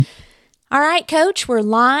All right, Coach, we're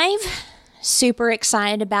live. Super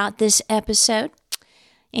excited about this episode.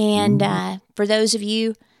 And for those of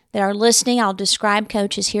you that are listening, I'll describe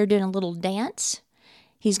Coach is here doing a little dance.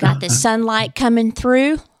 He's got the sunlight coming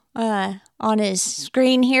through on his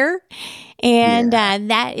screen here. And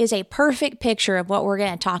that is a perfect picture of what we're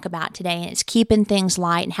going to talk about today. And it's keeping things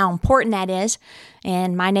light and how important that is.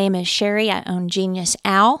 And my name is Sherry. I own Genius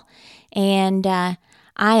Owl. And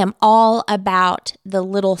I am all about the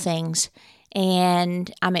little things.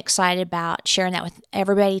 And I'm excited about sharing that with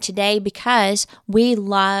everybody today because we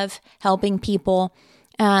love helping people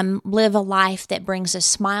live a life that brings a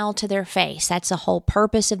smile to their face. That's the whole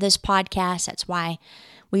purpose of this podcast. That's why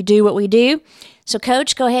we do what we do. So,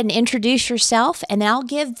 Coach, go ahead and introduce yourself, and I'll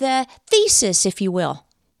give the thesis, if you will.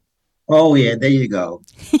 Oh, yeah, there you go.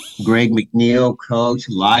 Greg McNeil, coach,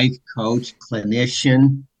 life coach,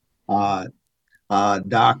 clinician,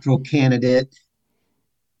 doctoral candidate,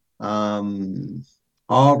 all-round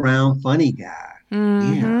funny guy.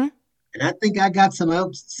 Mm-hmm. Yeah. And I think I got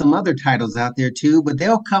some other titles out there too, but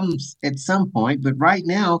they'll come at some point. But right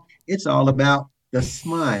now, it's all about the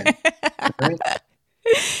smile. Right?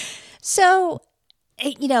 So,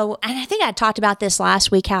 and I think I talked about this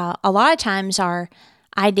last week, how a lot of times our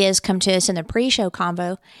ideas come to us in the pre-show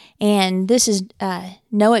convo, and this is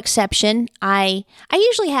no exception. I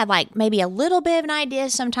usually have like maybe a little bit of an idea,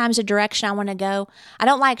 sometimes a direction I want to go. I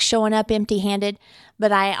don't like showing up empty-handed,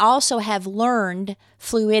 but I also have learned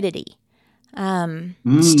fluidity.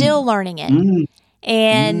 Still learning it.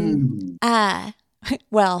 And and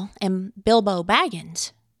Bilbo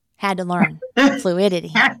Baggins had to learn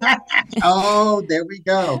fluidity. Oh, there we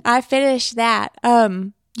go. I finished that.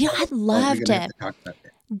 I'd love to talk about that.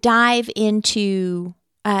 Dive into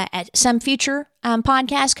at some future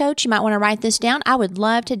podcast, Coach. You might want to write this down. I would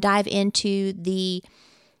love to dive into the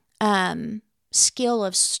skill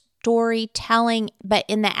of storytelling, but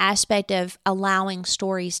in the aspect of allowing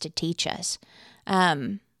stories to teach us.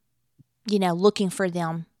 Looking for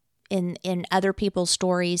them in other people's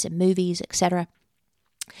stories and movies, etc.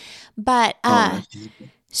 But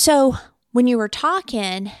so when you were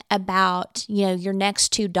talking about, your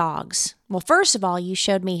next two dogs, well, first of all, you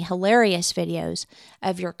showed me hilarious videos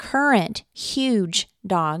of your current huge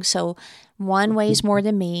dog. So one weighs more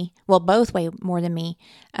than me. Well, both weigh more than me.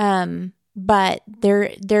 But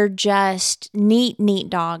they're just neat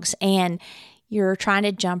dogs. And you're trying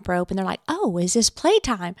to jump rope and they're like, oh, is this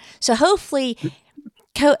playtime? So hopefully,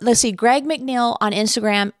 let's see, Greg McNeil on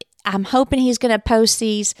Instagram, I'm hoping he's going to post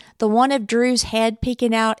these. The one of Drew's head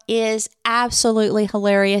peeking out is absolutely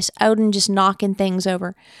hilarious. Odin just knocking things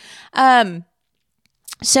over.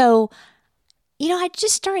 So, I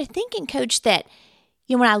just started thinking, Coach, that,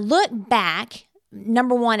 when I look back,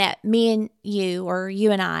 number one, at me and you, or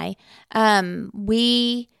you and I,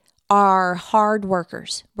 we are hard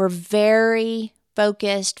workers. We're very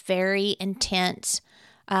focused, very intense.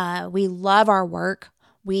 We love our work.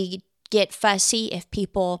 We get fussy if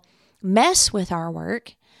people mess with our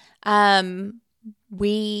work.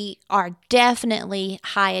 We are definitely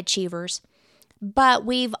high achievers, but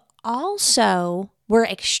we're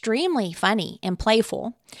extremely funny and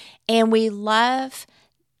playful, and we love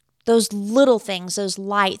those little things, those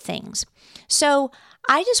light things. So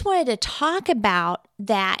I just wanted to talk about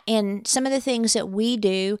that and some of the things that we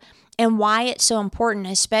do and why it's so important,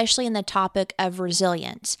 especially in the topic of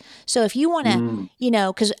resilience. So if you want to,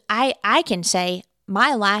 because I can say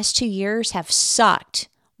my last 2 years have sucked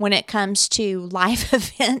when it comes to life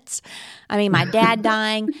events. I mean, my dad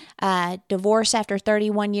dying, divorce after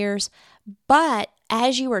 31 years. But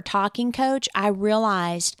as you were talking, Coach, I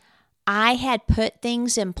realized I had put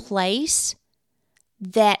things in place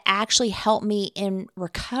that actually helped me in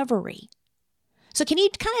recovery. So can you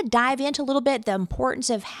kind of dive into a little bit the importance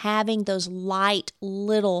of having those light,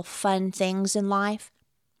 little fun things in life?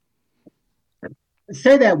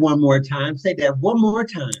 Say that one more time. Say that one more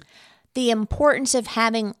time. The importance of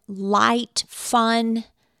having light, fun,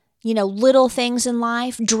 little things in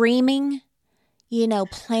life, dreaming,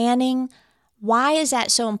 planning. Why is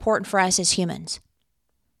that so important for us as humans?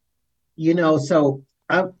 So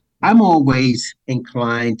I'm always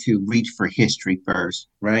inclined to reach for history first,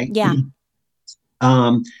 right? Yeah.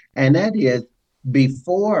 And that is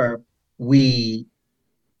before we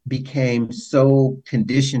became so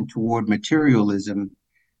conditioned toward materialism,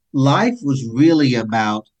 life was really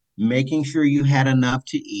about making sure you had enough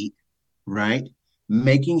to eat, right?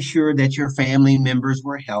 Making sure that your family members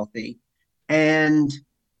were healthy, and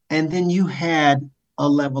then you had a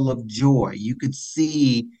level of joy. You could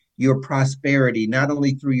see your prosperity not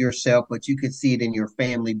only through yourself, but you could see it in your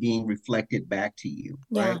family being reflected back to you,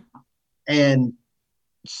 Yeah. right? And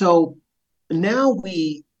so now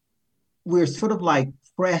we're sort of like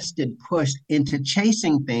pressed and pushed into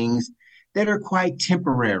chasing things that are quite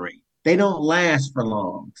temporary. They don't last for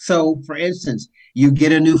long. So, for instance, you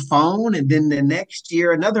get a new phone, and then the next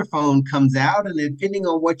year another phone comes out, and depending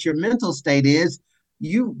on what your mental state is,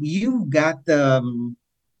 you've got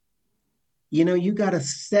you got a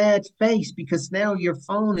sad face because now your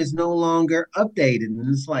phone is no longer updated, and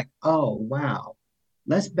it's like, oh wow,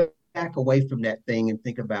 let's back away from that thing and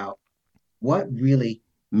think about what really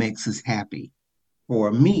makes us happy.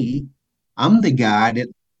 For me, I'm the guy that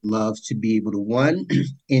loves to be able to one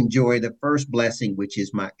enjoy the first blessing, which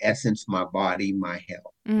is my essence, my body, my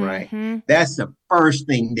health, right? Mm-hmm. That's the first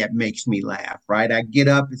thing that makes me laugh, right? I get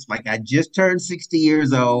up, it's like I just turned 60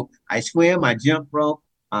 years old. I swim, I jump rope,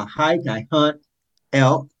 I hike, I hunt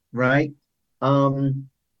elk, right? Um,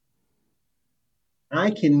 I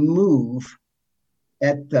can move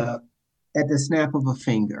at the snap of a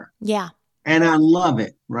finger, Yeah. and I love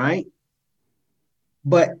it, right?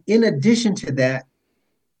 But in addition to that,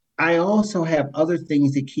 I also have other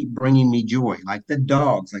things that keep bringing me joy, like the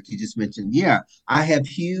dogs, like you just mentioned. Yeah, I have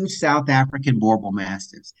huge South African Borbal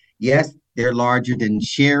Mastiffs. Yes, they're larger than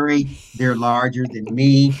Sherry, they're larger than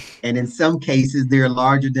me, and in some cases, they're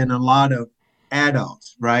larger than a lot of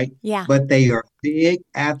adults, right? Yeah. But they are big,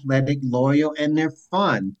 athletic, loyal, and they're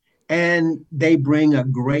fun. And they bring a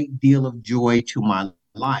great deal of joy to my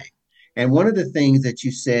life. And one of the things that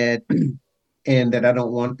you said, and that I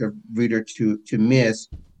don't want the reader to miss,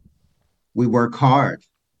 we work hard.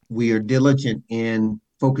 We are diligent in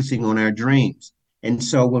focusing on our dreams. And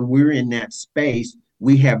so when we're in that space,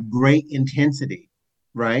 we have great intensity,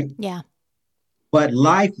 right? Yeah. But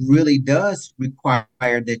life really does require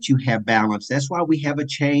that you have balance. That's why we have a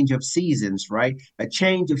change of seasons, right? A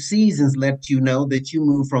change of seasons lets you know that you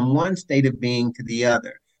move from one state of being to the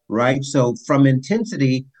other, right? So from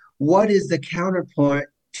intensity, what is the counterpoint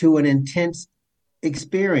to an intense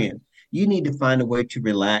experience? You need to find a way to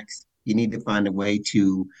relax. You need to find a way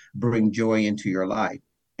to bring joy into your life.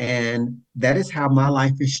 And that is how my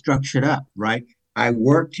life is structured up, right? I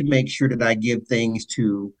work to make sure that I give things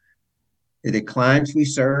to the clients we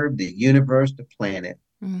serve, the universe, the planet,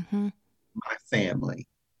 Mm-hmm. my family,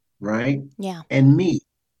 right? Yeah. And me.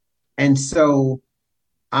 And so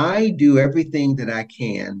I do everything that I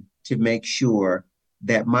can to make sure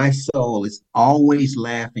that my soul is always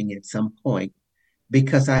laughing at some point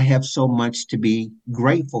because I have so much to be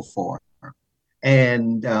grateful for.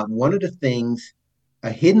 And one of the things,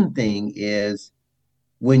 a hidden thing is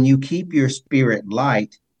when you keep your spirit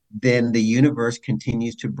light, then the universe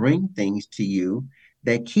continues to bring things to you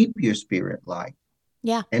that keep your spirit light.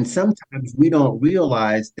 Yeah. And sometimes we don't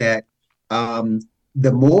realize that um,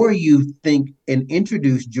 the more you think and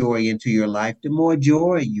introduce joy into your life, the more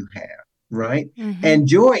joy you have, right? Mm-hmm. And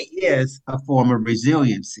joy is a form of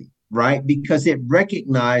resiliency, right? Because it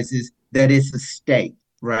recognizes that it's a state,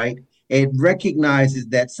 right? It recognizes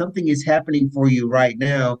that something is happening for you right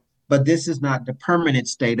now, but this is not the permanent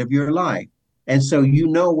state of your life. And so you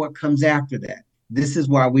know what comes after that. This is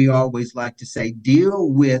why we always like to say, deal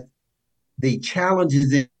with the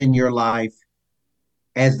challenges in your life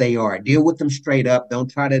as they are. Deal with them straight up. Don't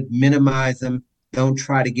try to minimize them. Don't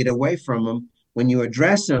try to get away from them. When you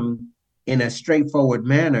address them in a straightforward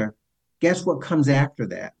manner, guess what comes after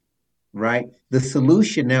that? Right? The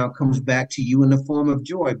solution now comes back to you in the form of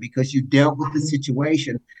joy because you dealt with the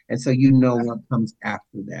situation. And so you know what comes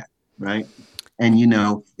after that. Right? And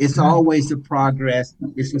it's always a progress.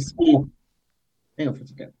 It's a school. Hang on for a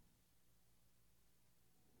second.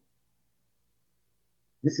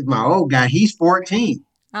 This is my old guy. He's 14. He's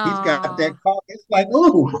got Aw. that call. It's like,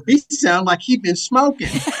 oh, he sounds like he's been smoking.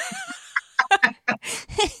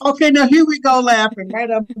 Okay, now here we go laughing. Right,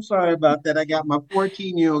 I'm sorry about that. I got my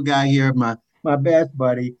 14-year-old guy here, my best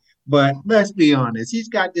buddy. But let's be honest, he's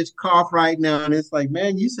got this cough right now, and it's like,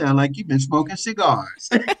 man, you sound like you've been smoking cigars.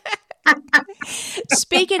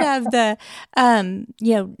 Speaking of the,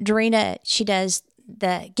 Dorena, she gets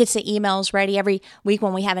the emails ready every week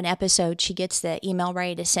when we have an episode. She gets the email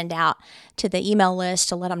ready to send out to the email list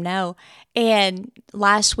to let them know. And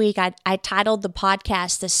last week I titled the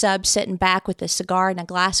podcast "The Sub Sitting Back with a Cigar and a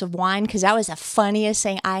Glass of Wine" because that was the funniest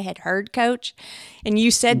thing I had heard, Coach. And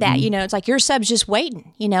you said that, it's like your sub's just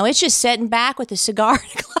waiting. It's just sitting back with a cigar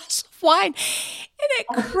and a glass of wine. And it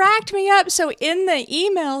cracked me up. So in the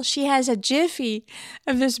email, she has a jiffy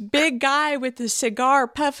of this big guy with a cigar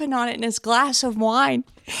puffing on it and his glass of wine.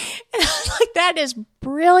 And I was like, that is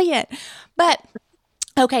brilliant. But,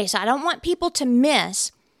 okay, so I don't want people to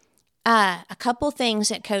miss a couple things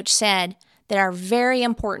that Coach said that are very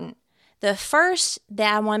important. The first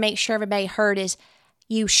that I want to make sure everybody heard is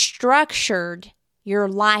You structured your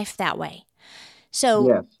life that way. So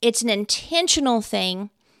Yes. it's an intentional thing.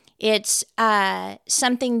 It's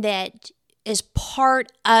something that is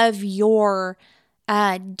part of your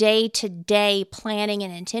day-to-day planning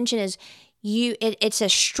and intention. Is it's a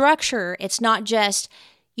structure. It's not just,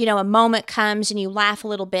 a moment comes and you laugh a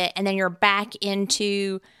little bit and then you're back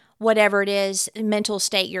into whatever it is mental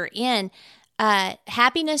state you're in.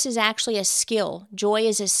 Happiness is actually a skill. Joy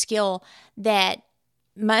is a skill that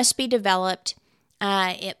must be developed.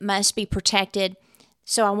 It must be protected.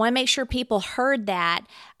 So I want to make sure people heard that.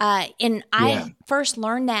 And I first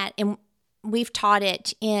learned that, and we've taught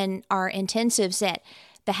it in our intensives, that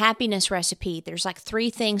the happiness recipe, there's like 3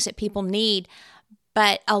 things that people need.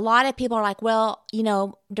 But a lot of people are like, well,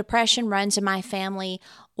 depression runs in my family,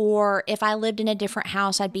 or if I lived in a different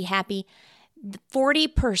house, I'd be happy.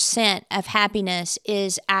 40% of happiness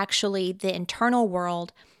is actually the internal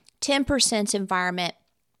world, 10% is environment,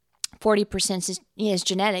 40% is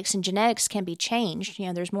genetics, and genetics can be changed.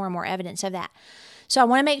 There's more and more evidence of that. So I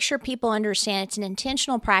want to make sure people understand it's an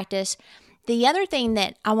intentional practice. The other thing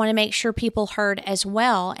that I want to make sure people heard as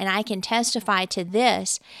well, and I can testify to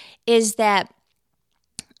this, is that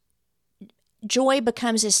joy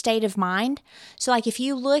becomes a state of mind. So like if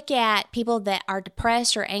you look at people that are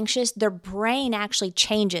depressed or anxious, their brain actually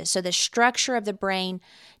changes. So the structure of the brain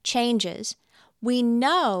changes. We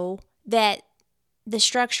know that the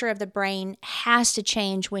structure of the brain has to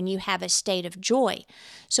change when you have a state of joy.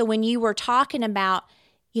 So when you were talking about,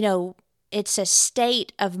 it's a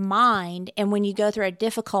state of mind, and when you go through a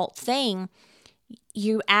difficult thing,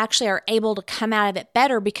 you actually are able to come out of it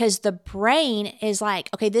better because the brain is like,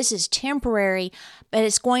 okay, this is temporary, but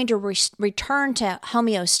it's going to return to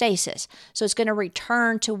homeostasis. So it's going to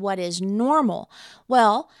return to what is normal.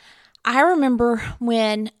 Well, I remember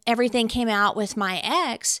when everything came out with my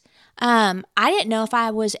ex, I didn't know if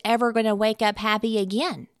I was ever going to wake up happy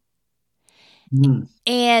again.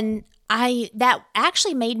 And that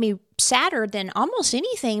actually made me sadder than almost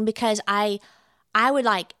anything, because I would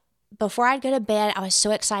before I'd go to bed, I was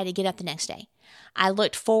so excited to get up the next day. I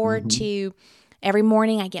looked forward to every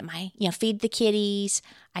morning. I get my, feed the kitties.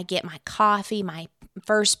 I get my coffee, my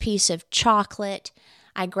first piece of chocolate.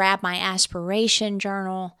 I grab my aspiration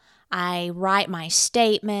journal. I write my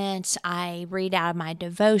statements. I read out of my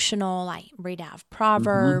devotional. I read out of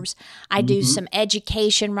Proverbs. I do some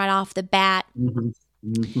education right off the bat. And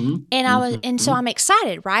so I'm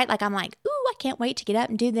excited, right? I'm like, ooh, I can't wait to get up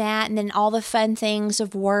and do that. And then all the fun things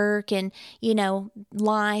of work and,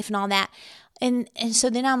 life and all that. And so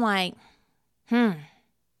then I'm like,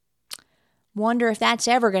 wonder if that's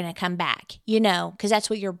ever going to come back, because that's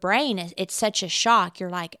what your brain is. It's such a shock. You're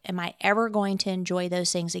like, am I ever going to enjoy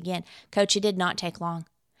those things again? Coach, it did not take long.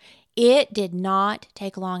 It did not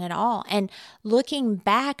take long at all. And looking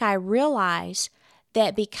back, I realized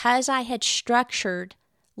that because I had structured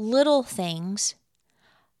little things,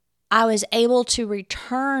 I was able to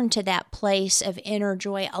return to that place of inner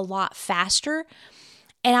joy a lot faster.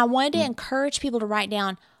 And I wanted to encourage people to write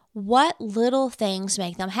down what little things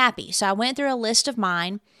make them happy. So I went through a list of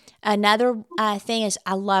mine. Another thing is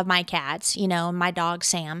I love my cats, and my dog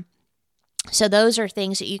Sam. So those are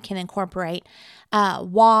things that you can incorporate.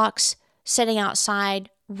 Walks, sitting outside,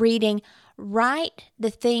 reading. Write the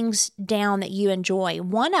things down that you enjoy.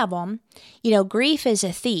 One of them, grief is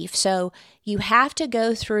a thief. So you have to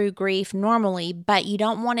go through grief normally, but you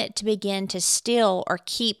don't want it to begin to steal or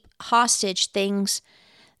keep hostage things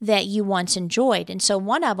that you once enjoyed. And so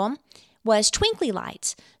one of them was twinkly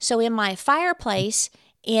lights. So in my fireplace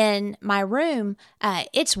in my room,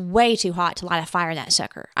 it's way too hot to light a fire in that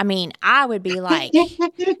sucker. I mean, I would be like, but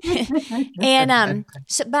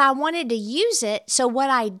I wanted to use it. So what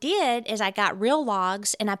I did is I got real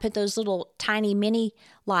logs and I put those little tiny mini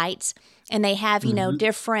lights, and they have,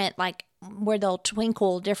 different, where they'll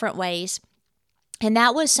twinkle different ways. And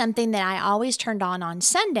that was something that I always turned on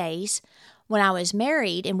Sundays when I was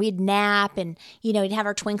married, and we'd nap and, we'd have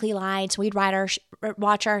our twinkly lights, we'd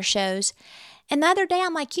watch our shows. And the other day,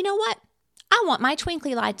 I'm like, you know what? I want my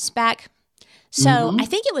twinkly lights back. So I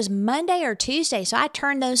think it was Monday or Tuesday. So I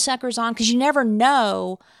turned those suckers on, because you never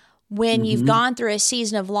know when you've gone through a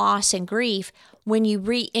season of loss and grief, when you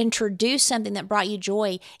reintroduce something that brought you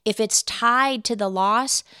joy, if it's tied to the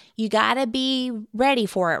loss, you got to be ready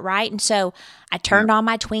for it, right? And so I turned on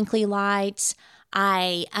my twinkly lights.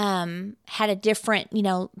 I had a different,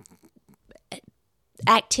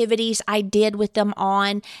 activities I did with them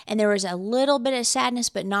on, and there was a little bit of sadness,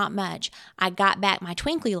 but not much. I got back my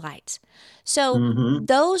twinkly lights. So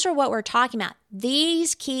those are what we're talking about.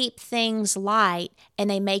 These keep things light, and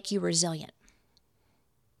they make you resilient.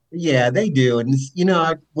 Yeah, they do. And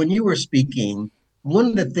when you were speaking,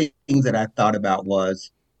 one of the things that I thought about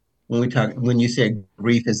was when you said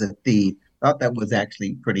grief is a thief, I thought that was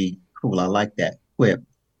actually pretty cool. I like that quip.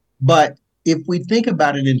 But if we think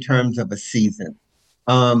about it in terms of a season,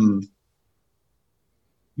 um,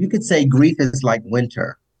 you could say grief is like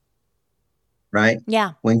winter, right?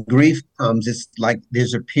 Yeah. When grief comes, it's like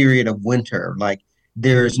there's a period of winter, like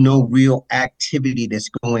there's no real activity that's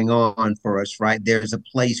going on for us, right? There's a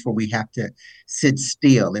place where we have to sit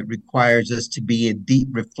still. It requires us to be in deep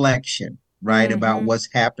reflection, right, about Mm-hmm. what's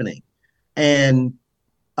happening. And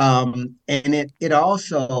it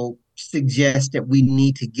also suggests that we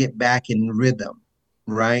need to get back in rhythm,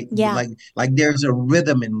 right? Yeah. Like there's a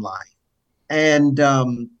rhythm in life. And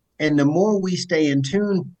the more we stay in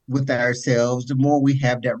tune with ourselves, the more we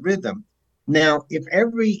have that rhythm. Now, if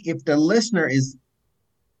the listener is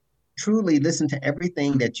truly listen to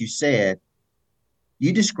everything that you said,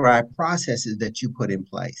 you describe processes that you put in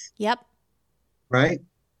place, Yep. right?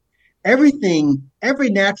 Every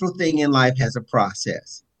natural thing in life has a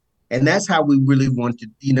process. And that's how we really want to,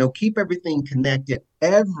 keep everything connected.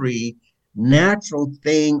 Every natural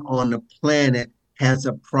thing on the planet has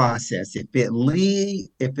a process. If it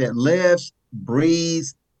lives,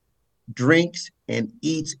 breathes, drinks, and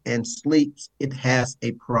eats and sleeps, it has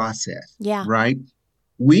a process, Yeah. right?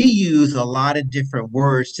 We use a lot of different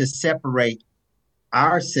words to separate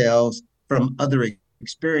ourselves from other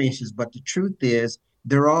experiences. But the truth is,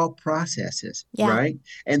 they're all processes, Yeah. right?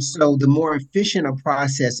 And so the more efficient a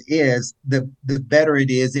process is, the better it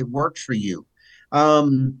is. It works for you.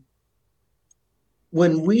 Um,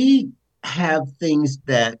 when we have things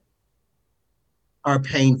that are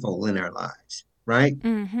painful in our lives, right?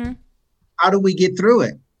 Mm-hmm. How do we get through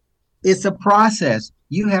it? It's a process.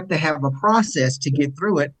 You have to have a process to get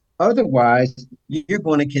through it. Otherwise, you're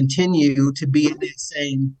going to continue to be in that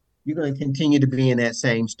same, you're going to continue to be in that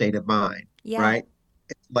same state of mind, Yeah. right?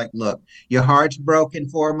 It's like, look, your heart's broken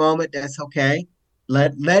for a moment. That's okay.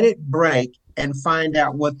 Let it break and find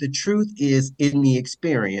out what the truth is in the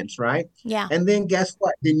experience, right? Yeah. And then guess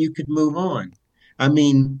what? Then you could move on. I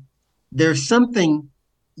mean, there's something,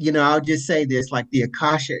 I'll just say this, like the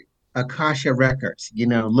Akasha Records.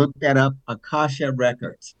 Look that up, Akasha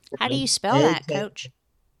Records. How do you spell that, AK, Coach?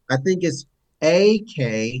 I think it's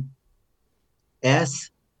AKSHA.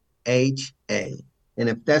 And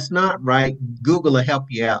if that's not right, Google will help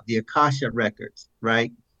you out. The Akasha Records,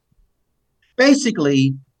 right?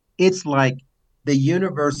 Basically, it's like the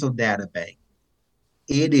universal database.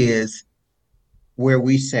 It is where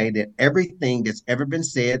we say that everything that's ever been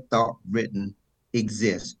said, thought, written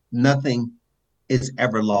exists. Nothing is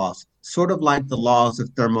ever lost. Sort of like the laws of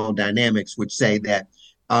thermodynamics, which say that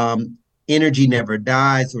energy never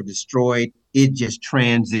dies or destroyed, it just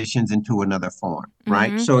transitions into another form,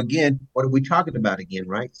 right? Mm-hmm. So again, what are we talking about again,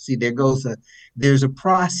 right? See, there's a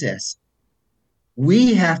process.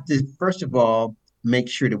 We have to, first of all, make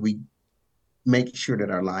sure that we make sure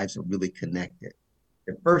that our lives are really connected.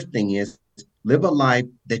 The first thing is live a life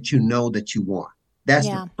that you know that you want. That's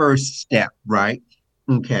the Yeah. first step, right?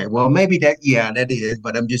 Okay. Well, maybe yeah, that is,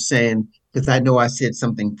 but I'm just saying because I know I said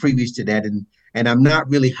something previous to that, and I'm not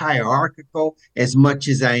really hierarchical as much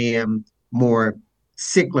as I am more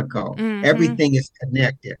cyclical. Mm-hmm. Everything is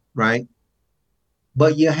connected, right?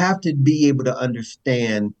 But you have to be able to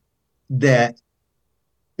understand that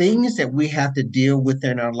things that we have to deal with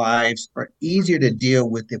in our lives are easier to deal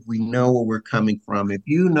with if we know where we're coming from, if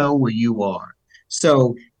you know where you are.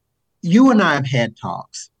 So you and I have had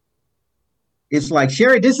talks. It's like,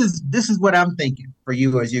 Sherry, this is what I'm thinking for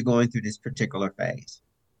you as you're going through this particular phase.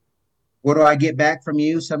 What do I get back from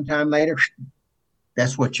you sometime later?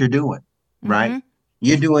 That's what you're doing, right? Mm-hmm.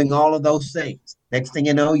 You're doing all of those things. Next thing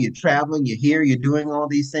you know, you're traveling, you're here, you're doing all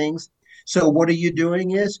these things. So what are you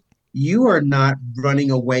doing is you are not running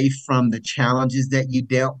away from the challenges that you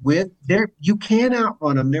dealt with. You can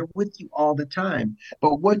outrun them. They're with you all the time.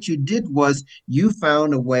 But what you did was you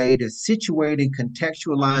found a way to situate and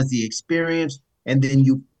contextualize the experience, and then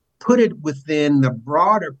you put it within the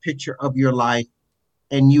broader picture of your life,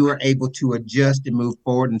 and you are able to adjust and move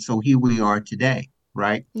forward. And so here we are today,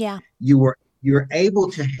 right? Yeah. You're able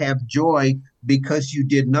to have joy because you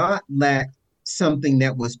did not let something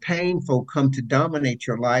that was painful come to dominate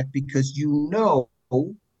your life because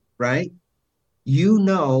right? You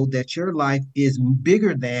know that your life is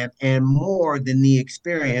bigger than and more than the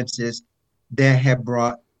experiences that have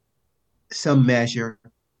brought some measure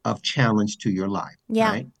of challenge to your life, Yeah.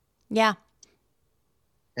 right? Yeah.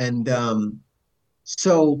 And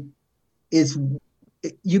so it's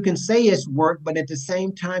you can say it's work, but at the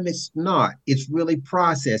same time, it's not. It's really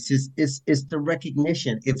process. It's the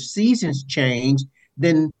recognition. If seasons change,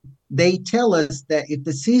 then they tell us that if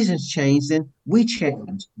the seasons change, then we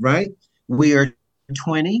change, right? We are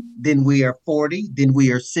 20, then we are 40, then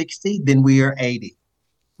we are 60, then we are 80,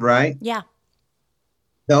 right? Yeah.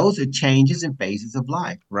 Those are changes and phases of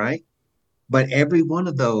life, right? But every one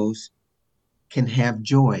of those can have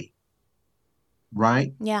joy,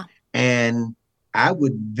 right? Yeah. And I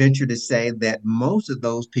would venture to say that most of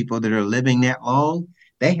those people that are living that long,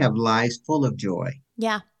 they have lives full of joy,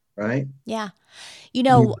 Yeah. right? Yeah.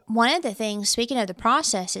 You, One of the things, speaking of the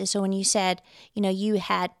processes, so when you said, you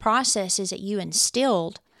had processes that you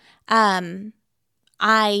instilled,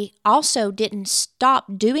 I also didn't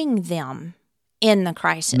stop doing them in the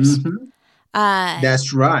crisis. mhm, Uh,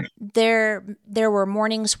 that's right. there were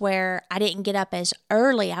mornings where I didn't get up as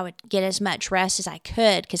early. I would get as much rest as I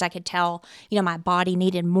could because I could tell, my body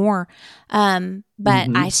needed more. But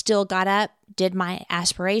I Hmm. still got up, did my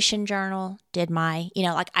aspiration journal, did my,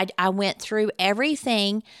 I went through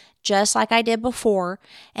everything just like I did before.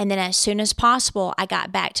 And then as soon as possible, I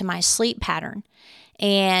got back to my sleep pattern.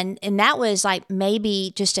 And that was like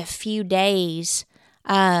maybe just a few days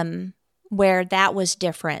where that was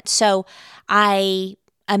different. So I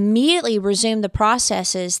immediately resumed the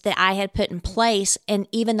processes that I had put in place. And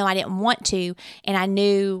even though I didn't want to, and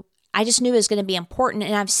I just knew it was going to be important.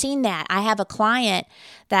 And I've seen that. I have a client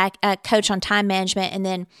that I coach on time management, and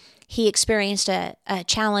then he experienced a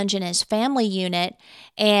challenge in his family unit.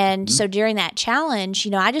 And so during that challenge,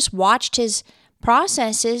 I just watched his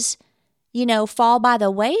processes, fall by the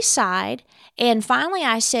wayside. And finally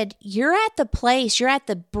I said, you're at the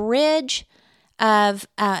bridge of,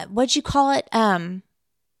 what'd you call it?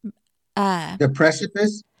 The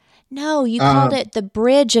precipice, No, you called uh, it the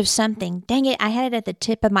bridge of something. Dang it. I had it at the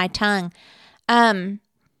tip of my tongue. Um,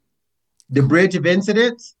 the bridge of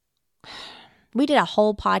incidents. we did a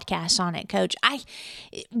whole podcast on it, Coach.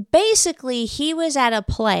 Basically, he was at a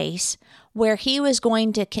place where he was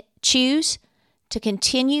going to choose to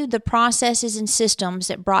continue the processes and systems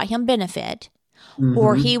that brought him benefit,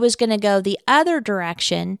 or he Hmm. was going to go the other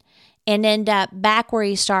direction and end up back where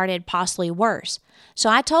he started, possibly worse. So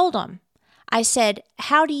I told him, I said,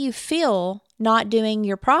 how do you feel not doing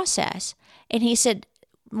your process? And he said,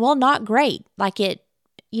 well, not great. Like it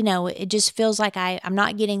just feels like I'm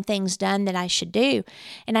not getting things done that I should do.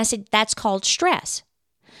 And I said, that's called stress.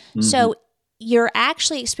 Hmm. So you're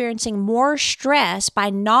actually experiencing more stress by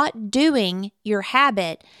not doing your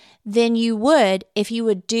habit than you would if you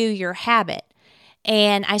would do your habit.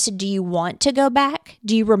 And I said, do you want to go back?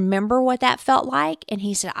 Do you remember what that felt like? And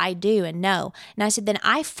he said, I do and no. And I said, then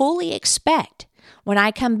I fully expect when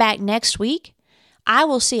I come back next week, I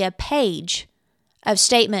will see a page of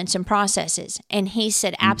statements and processes. And he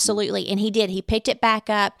said, Hmm. absolutely. And he did. He picked it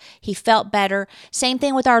back up. He felt better. Same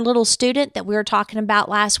thing with our little student that we were talking about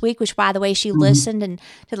last week, which, by the way, she Hmm. listened and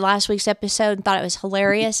to the last week's episode and thought it was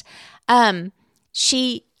hilarious.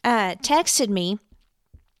 She texted me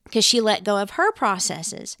because she let go of her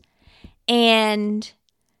processes. And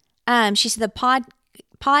she said, the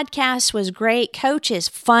podcast was great. Coach is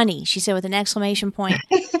funny, she said with an exclamation point.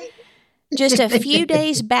 Just a few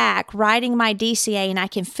days back writing my DCA and I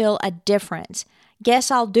can feel a difference. Guess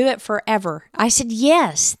I'll do it forever. I said,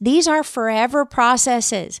 yes, these are forever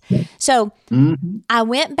processes. So Hmm. I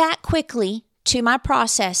went back quickly to my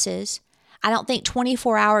processes. I don't think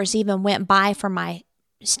 24 hours even went by for my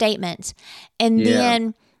statements. And Yeah.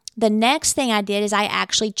 then the next thing I did is I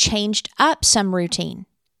actually changed up some routine.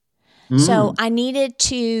 So Mm. I needed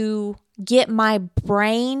to get my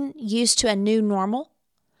brain used to a new normal.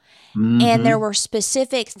 And there Hmm. were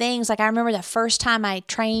specific things. Like I remember the first time I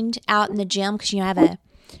trained out in the gym, because I have a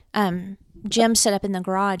gym set up in the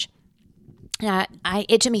garage. And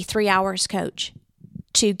it took me 3 hours, Coach,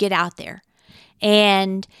 to get out there.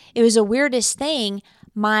 And it was the weirdest thing.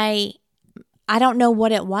 I don't know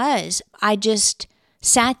what it was. I just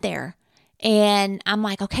sat there and I'm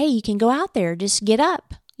like, okay, you can go out there. Just get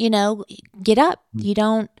up, get up.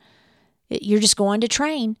 You're just going to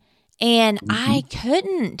train. And I Hmm.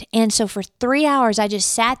 couldn't. And so for 3 hours, I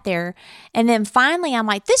just sat there. And then finally, I'm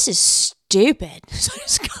like, this is stupid. So I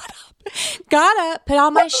just got up, put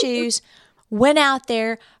on my shoes, went out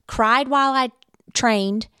there, cried while I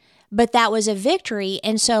trained. But that was a victory.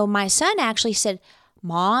 And so my son actually said,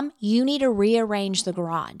 Mom, you need to rearrange the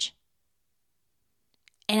garage.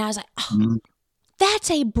 And I was like, oh, Hmm. that's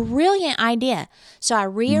a brilliant idea. So I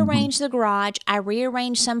Hmm. rearranged the garage. I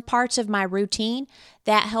rearranged some parts of my routine.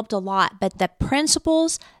 That helped a lot. But the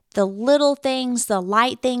principles, the little things, the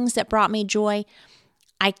light things that brought me joy,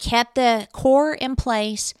 I kept the core in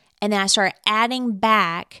place, and then I started adding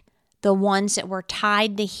back the ones that were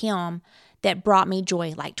tied to him that brought me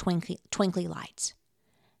joy, like twinkly lights.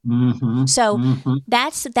 Mm-hmm. So Mm-hmm.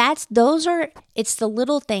 it's the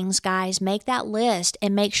little things, guys. Make that list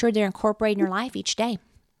and make sure they're incorporated in your life each day.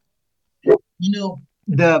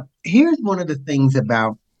 Here's one of the things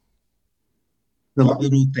about the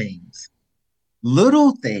little things.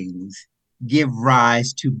 Little things give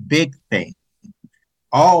rise to big things.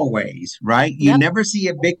 Always, right? You Yep. never see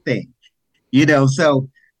a big thing, so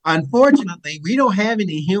unfortunately, we don't have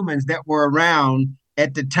any humans that were around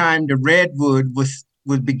at the time the redwood was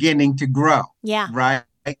beginning to grow, Yeah. right?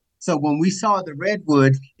 So when we saw the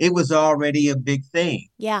redwood, it was already a big thing,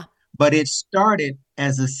 Yeah. but it started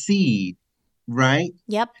as a seed, right?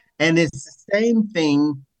 Yep. And it's the same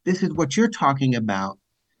thing. This is what you're talking about.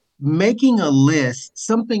 Making a list,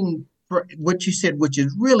 something for what you said, which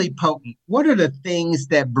is really potent. What are the things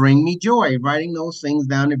that bring me joy? Writing those things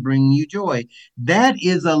down that bring you joy. That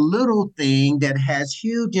is a little thing that has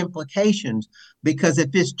huge implications, because if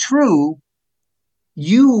it's true,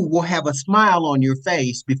 you will have a smile on your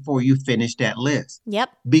face before you finish that list. Yep.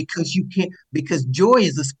 Because joy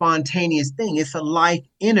is a spontaneous thing. It's a life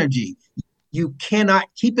energy. You cannot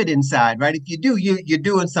keep it inside, right? If you do, you're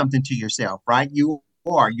doing something to yourself, right? You're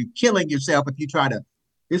killing yourself if you try to.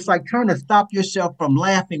 It's like trying to stop yourself from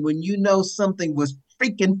laughing when you know something was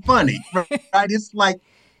freaking funny, right? It's like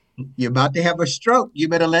you're about to have a stroke. You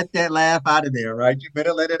better let that laugh out of there, right? You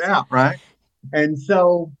better let it out, right? And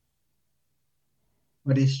so,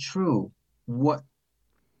 but it's true. What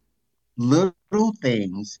little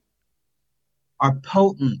things are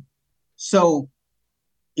potent. So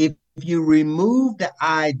if you remove the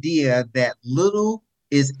idea that little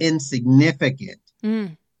is insignificant,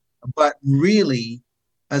 but really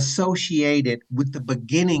associated with the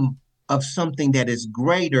beginning of something that is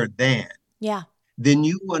greater than, Yeah. then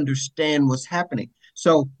you understand what's happening.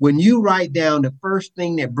 So when you write down the first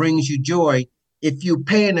thing that brings you joy, if you're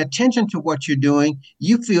paying attention to what you're doing,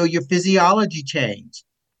 you feel your physiology change.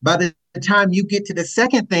 By the time you get to the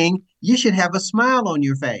second thing, you should have a smile on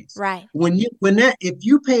your face. Right. If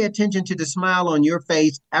you pay attention to the smile on your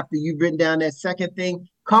face after you've written down that second thing,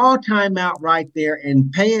 call time out right there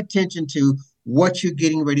and pay attention to what you're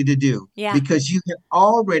getting ready to do. Yeah. Because you have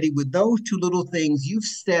already, with those two little things, you've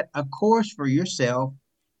set a course for yourself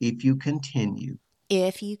if you continue.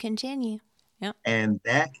 If you continue. Yep.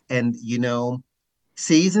 And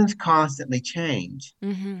seasons constantly change.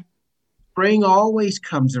 Mm-hmm. Spring always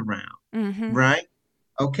comes around, Mm-hmm. right?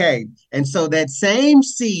 Okay. And so that same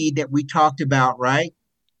seed that we talked about, right?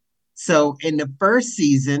 So in the first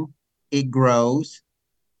season, it grows.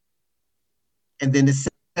 And then the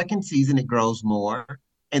second season, it grows more.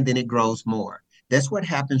 And then it grows more. That's what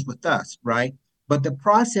happens with us, right? But the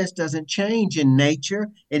process doesn't change in nature,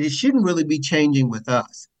 and it shouldn't really be changing with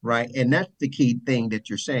us, right? And that's the key thing that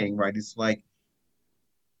you're saying, right? It's like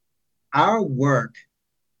our work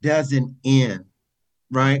doesn't end,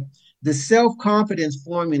 right? The self-confidence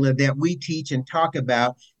formula that we teach and talk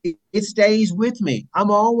about, it stays with me. I'm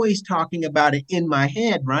always talking about it in my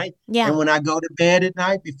head, right? Yeah. And when I go to bed at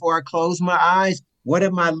night, before I close my eyes, what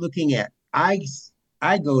am I looking at? I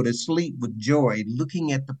go to sleep with joy,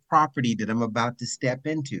 looking at the property that I'm about to step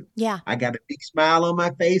into. Yeah. I got a big smile on my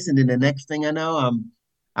face, and then the next thing I know,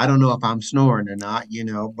 I don't know if I'm snoring or not,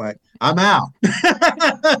 but I'm out.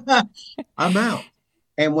 I'm out.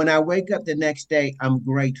 And when I wake up the next day, I'm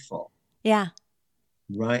grateful. Yeah.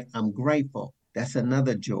 Right? I'm grateful. That's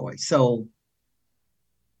another joy. So,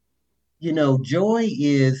 joy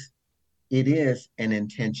it is an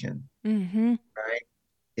intention, Mm-hmm. right?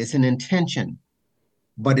 It's an intention,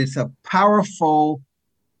 but it's a powerful,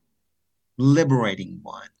 liberating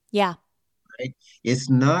one, Yeah. right?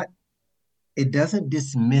 It doesn't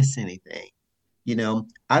dismiss anything.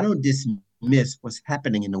 I don't dismiss what's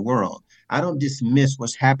happening in the world. I don't dismiss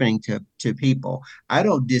what's happening to people. I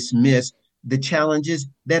don't dismiss the challenges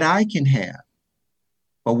that I can have.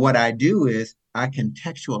 But what I do is I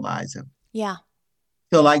contextualize them. Yeah.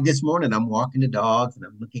 So like this morning, I'm walking the dogs and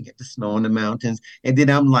I'm looking at the snow in the mountains. And then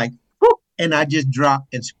I'm like, whoop, and I just drop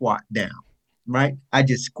and squat down, right? I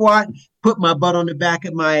just squat, put my butt on the back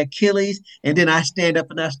of my Achilles, and then I stand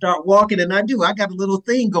up and I start walking. And I got a little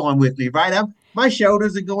thing going with me, right? My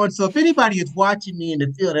shoulders are going. So if anybody is watching me in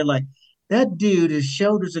the field, they're like, that dude, his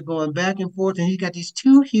shoulders are going back and forth, and he's got these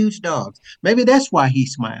two huge dogs. Maybe that's why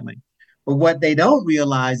he's smiling. But what they don't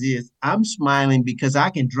realize is I'm smiling because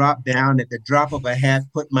I can drop down at the drop of a hat,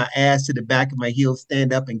 put my ass to the back of my heels,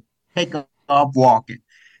 stand up, and take off walking.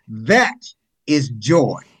 That is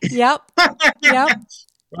joy. Yep. Yep.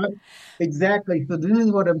 Right. Exactly. So this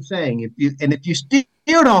is what I'm saying. If you still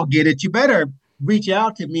don't get it, you better reach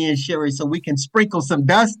out to me and Sherry so we can sprinkle some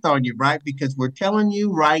dust on you, right? Because we're telling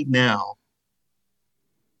you right now,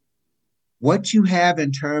 what you have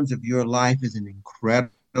in terms of your life is an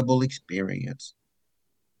incredible experience.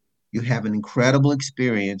 You have an incredible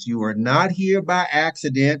experience. You are not here by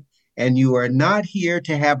accident, and you are not here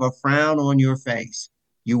to have a frown on your face.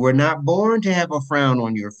 You were not born to have a frown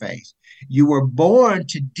on your face. You were born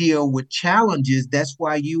to deal with challenges. That's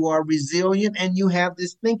why you are resilient and you have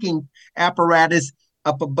this thinking apparatus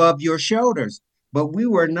up above your shoulders. But we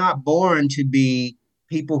were not born to be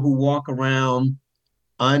people who walk around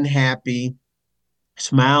unhappy,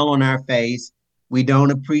 smile on our face. We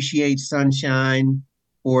don't appreciate sunshine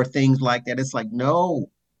or things like that. It's like,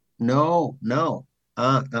 no, no, no.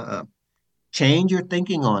 Uh. Change your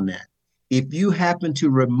thinking on that. If you happen to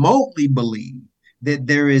remotely believe that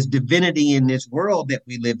there is divinity in this world that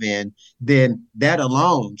we live in, then that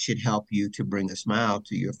alone should help you to bring a smile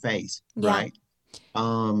to your face, Yeah. right?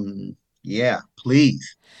 Um, yeah,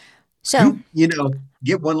 please. So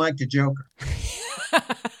Get one like the Joker.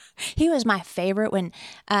 he was my favorite when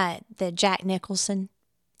the Jack Nicholson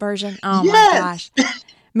version. Oh my Yes. gosh.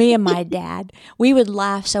 Me and my dad, we would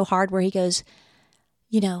laugh so hard where he goes,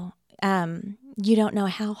 you don't know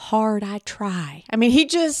how hard I try. I mean, he'd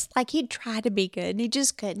try to be good and he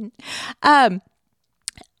just couldn't.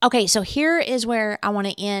 Okay, so here is where I want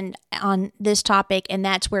to end on this topic, and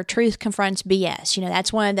that's where truth confronts BS.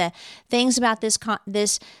 That's one of the things about this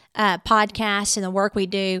podcast and the work we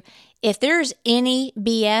do. If there's any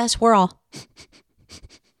BS, we're all,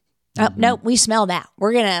 oh, no, we smell that.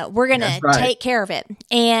 We're gonna Right. take care of it.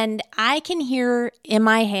 And I can hear in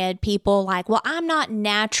my head people like, well, I'm not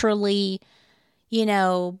naturally,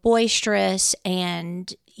 boisterous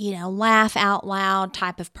and, laugh out loud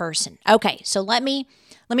type of person. Okay, so let me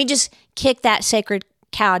just kick that sacred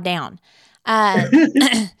cow down.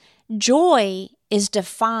 Joy is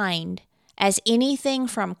defined as anything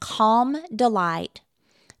from calm delight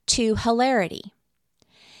to hilarity.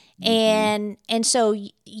 And so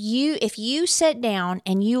if you sit down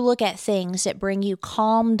and you look at things that bring you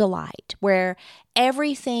calm delight, where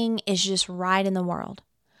everything is just right in the world,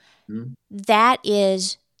 that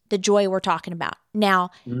is the joy we're talking about. Now,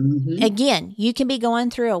 again, you can be going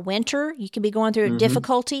through a winter, you can be going through a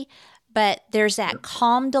difficulty, but there's that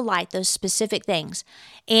calm delight, those specific things.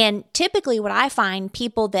 And typically what I find,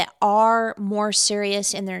 people that are more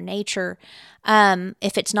serious in their nature,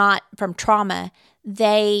 if it's not from trauma,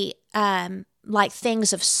 they like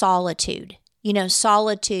things of solitude.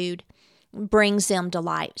 Solitude brings them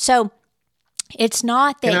delight. So it's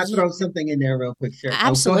not that. Can I throw something in there real quick, Sarah?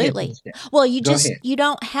 Absolutely. Well, you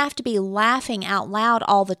don't have to be laughing out loud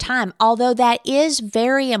all the time, although that is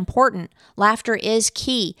very important. Laughter is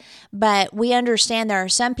key, but we understand there are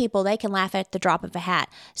some people, they can laugh at the drop of a hat.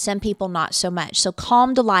 Some people not so much. So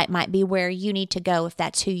calm delight might be where you need to go if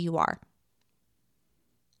that's who you are.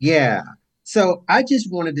 Yeah. So I just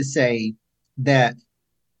wanted to say that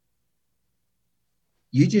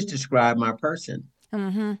you just described my person.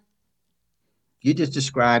 Mm-hmm. You just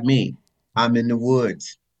described me. I'm in the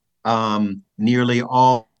woods nearly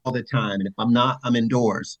all the time. And if I'm not, I'm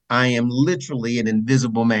indoors. I am literally an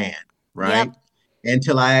invisible man, right? Yep.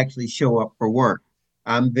 Until I actually show up for work.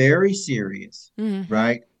 I'm very serious, Mm-hmm.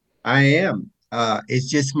 right? I am. It's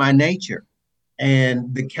just my nature.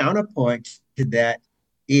 And the counterpoint to that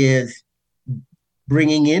is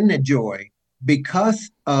bringing in the joy because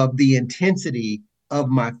of the intensity of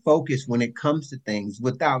my focus when it comes to things.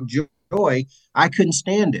 Without joy, I couldn't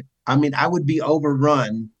stand it. I mean, I would be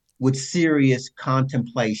overrun with serious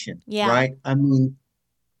contemplation, Yeah. right? I mean,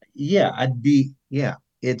 yeah,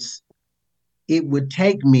 it would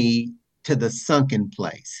take me to the sunken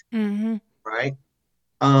place, Mm-hmm. right?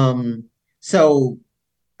 Um, so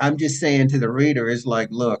I'm just saying to the reader, it's like,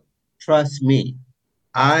 look, trust me,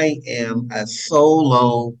 I am a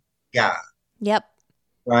solo guy, Yep.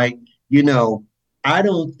 right? You know, I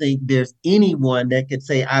don't think there's anyone that could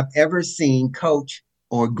say I've ever seen Coach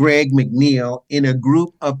or Greg McNeil in a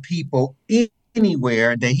group of people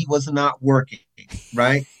anywhere that he was not working,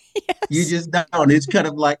 right? You Yes. just don't. It's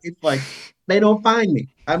like they don't find me.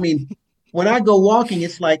 I mean, when I go walking,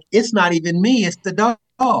 it's like it's not even me, it's the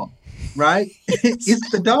dog, right? Yes. It's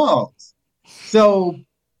the dogs. So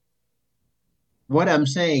what I'm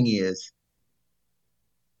saying is,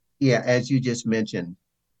 yeah, as you just mentioned,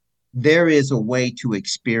 there is a way to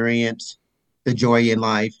experience the joy in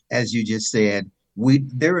life, as you just said.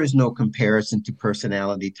 There is no comparison to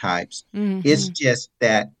personality types. It's Mm-hmm. just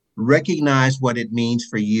that recognize what it means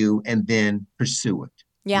for you and then pursue it.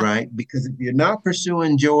 Yeah. right? Because if you're not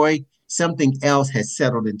pursuing joy, something else has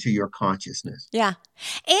settled into your consciousness. Yeah.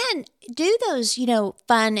 And do those,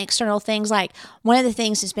 fun external things. Like one of the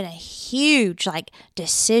things that's been a huge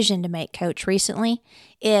decision to make, Coach, recently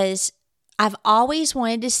is I've always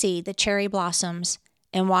wanted to see the cherry blossoms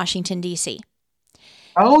in Washington, D.C.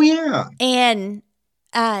 Oh, yeah. And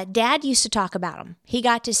Dad used to talk about them. He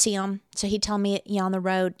got to see them. So he'd tell me, on the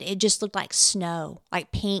road, it just looked like snow,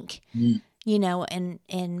 like pink. Mm.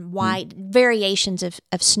 And white variations of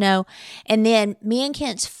snow. And then me and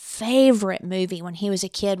Kent's favorite movie when he was a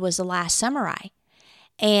kid was The Last Samurai.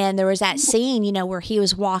 And there was that scene, where he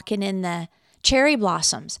was walking in the cherry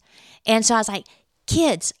blossoms. And so I was like,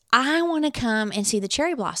 kids, I want to come and see the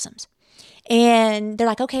cherry blossoms. And they're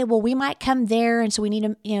like, okay, well, we might come there. And so we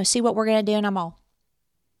need to, see what we're going to do. And I'm all,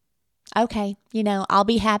 okay, I'll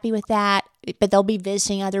be happy with that, but they'll be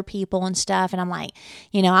visiting other people and stuff. And I'm like,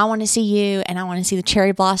 I want to see you and I want to see the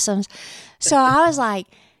cherry blossoms. So I was like,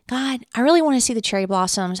 God, I really want to see the cherry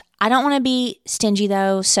blossoms. I don't want to be stingy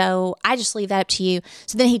though. So I just leave that up to you.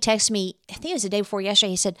 So then he texted me, I think it was the day before yesterday.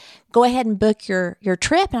 He said, go ahead and book your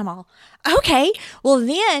trip. And I'm all, okay, well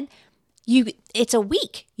then it's a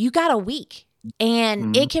week. You got a week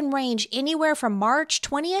and it can range anywhere from March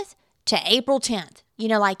 20th to April 10th.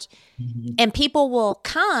 And people will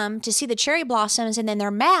come to see the cherry blossoms and then they're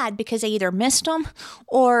mad because they either missed them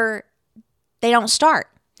or they don't start.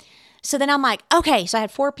 So then I'm like, okay, so I had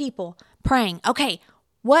 4 people praying. Okay,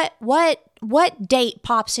 what date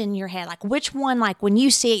pops in your head? Like which one, like when you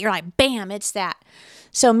see it, you're like, bam, it's that.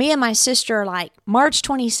 So me and my sister are like March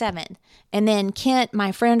 27th. And then Kent,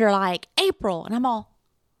 my friend, are like April. And I'm all,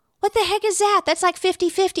 what the heck is that? That's like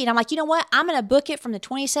 50-50. And I'm like, you know what? I'm going to book it from the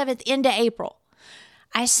 27th into April.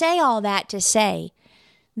 I say all that to say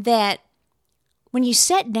that when you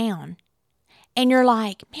sit down and you're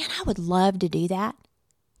like, man, I would love to do that.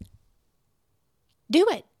 Do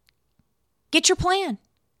it. Get your plan.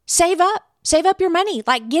 Save up your money.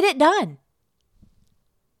 Get it done.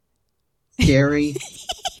 Carrie,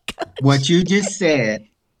 what you just said,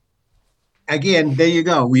 again, there you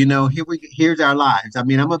go. Here's our lives. I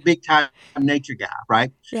mean, I'm a big time nature guy,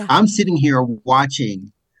 right? Yeah. I'm sitting here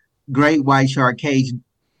watching great white sharks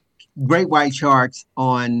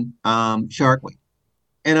on Shark Week.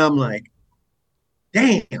 And I'm like,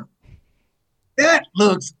 damn, that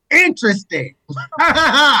looks interesting.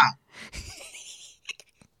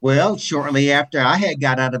 Well, shortly after I had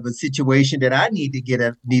got out of a situation that I needed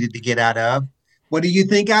to get out of, what do you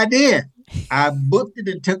think I did? I booked it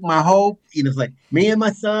and took my whole, it's like me and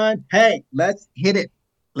my son, hey, let's hit it.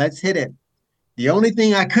 Let's hit it. The only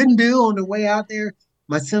thing I couldn't do on the way out there,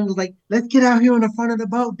 my son was like, let's get out here on the front of the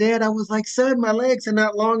boat, Dad. I was like, son, my legs are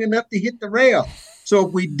not long enough to hit the rail. So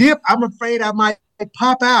if we dip, I'm afraid I might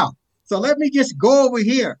pop out. So let me just go over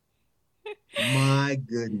here. My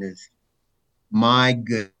goodness. Like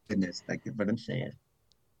what I'm saying.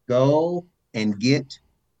 Go and get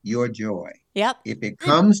your joy. Yep. If it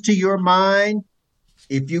comes to your mind,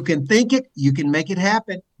 if you can think it, you can make it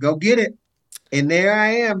happen. Go get it. And there I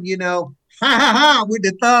am, with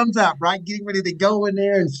the thumbs up, right? Getting ready to go in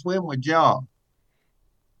there and swim with y'all.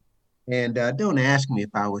 And don't ask me if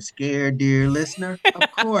I was scared, dear listener.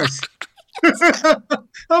 Of course.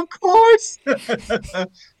 Of course.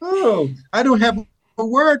 Oh, I don't have a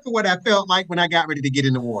word for what I felt like when I got ready to get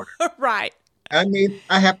in the water. Right. I mean,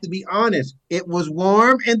 I have to be honest. It was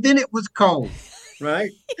warm and then it was cold, right?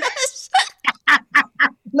 Yes.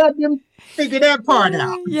 Let them figure that part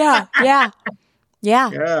out. Yeah. Yeah.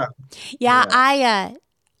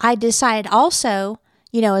 I decided also,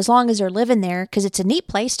 as long as they're living there, because it's a neat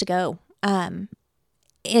place to go,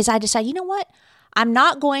 is I decided, you know what? I'm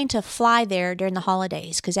not going to fly there during the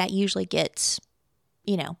holidays because that usually gets,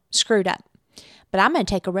 screwed up. But I'm going to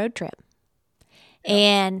take a road trip.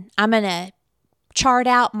 And I'm going to chart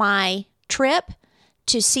out my trip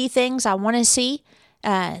to see things I want to see,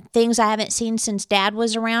 things I haven't seen since Dad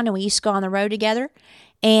was around and we used to go on the road together.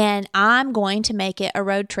 And I'm going to make it a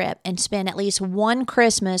road trip and spend at least one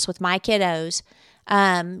Christmas with my kiddos,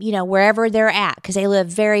 wherever they're at, because they live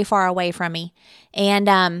very far away from me. And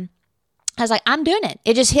I was like, I'm doing it.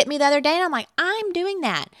 It just hit me the other day, and I'm like, I'm doing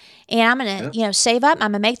that. And I'm going to, save up.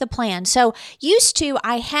 I'm going to make the plan. So used to,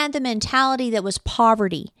 I had the mentality that was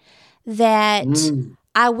poverty, that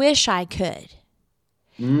I wish I could.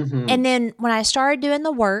 Mm-hmm. And then when I started doing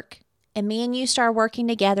the work, and me and you started working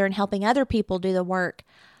together and helping other people do the work,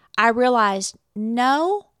 I realized,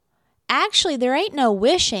 no, actually, there ain't no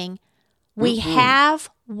wishing. We have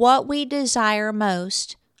what we desire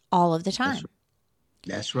most all of the time.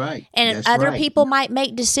 That's right. And That's other right. people might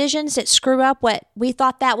make decisions that screw up what we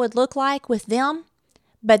thought that would look like with them,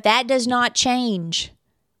 but that does not change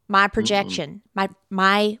my Mm-mm. projection,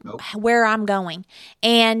 my Nope. where I'm going.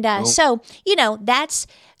 And Nope. so, that's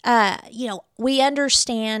we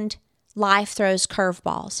understand life throws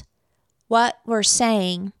curveballs. What we're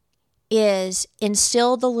saying is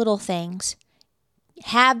instill the little things,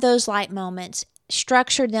 have those light moments,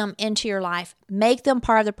 structure them into your life, make them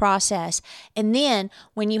part of the process. And then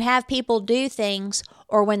when you have people do things,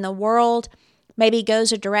 or when the world maybe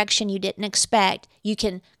goes a direction you didn't expect, you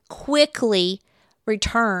can quickly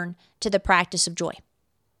return to the practice of joy.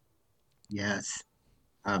 Yes.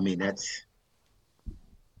 I mean, that's,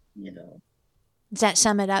 you know, Does that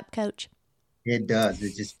sum it up, Coach? it does.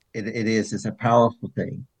 It is. It's a powerful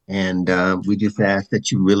thing. And we just ask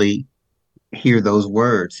that you really hear those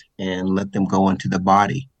words and let them go into the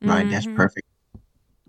body, right? That's Mm-hmm. perfect.